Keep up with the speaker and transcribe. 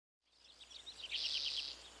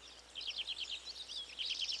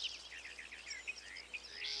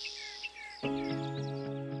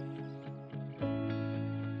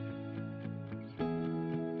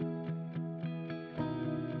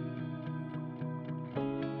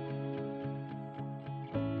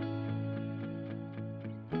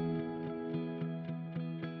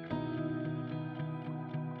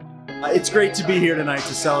It's great to be here tonight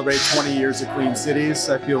to celebrate 20 years of Clean Cities.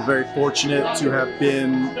 I feel very fortunate to have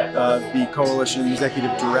been the Coalition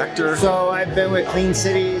Executive Director. So I've been with Clean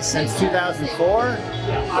Cities since 2004.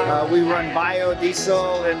 We run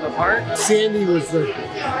biodiesel in the park. Sandy was the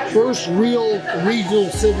first real regional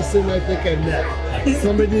citizen I think I met.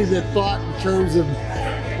 Somebody that thought in terms of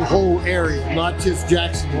the whole area, not just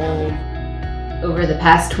Jackson Hole. Over the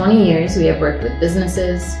past 20 years, we have worked with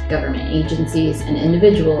businesses, government agencies, and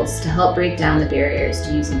individuals to help break down the barriers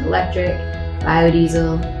to using electric,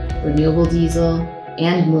 biodiesel, renewable diesel,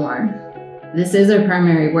 and more. This is our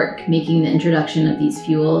primary work, making the introduction of these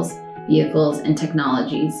fuels, vehicles, and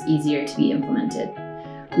technologies easier to be implemented.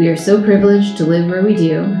 We are so privileged to live where we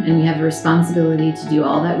do, and we have a responsibility to do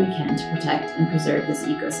all that we can to protect and preserve this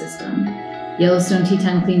ecosystem.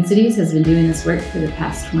 Yellowstone-Teton Clean Cities has been doing this work for the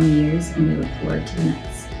past 20 years, and we look forward to the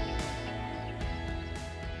next.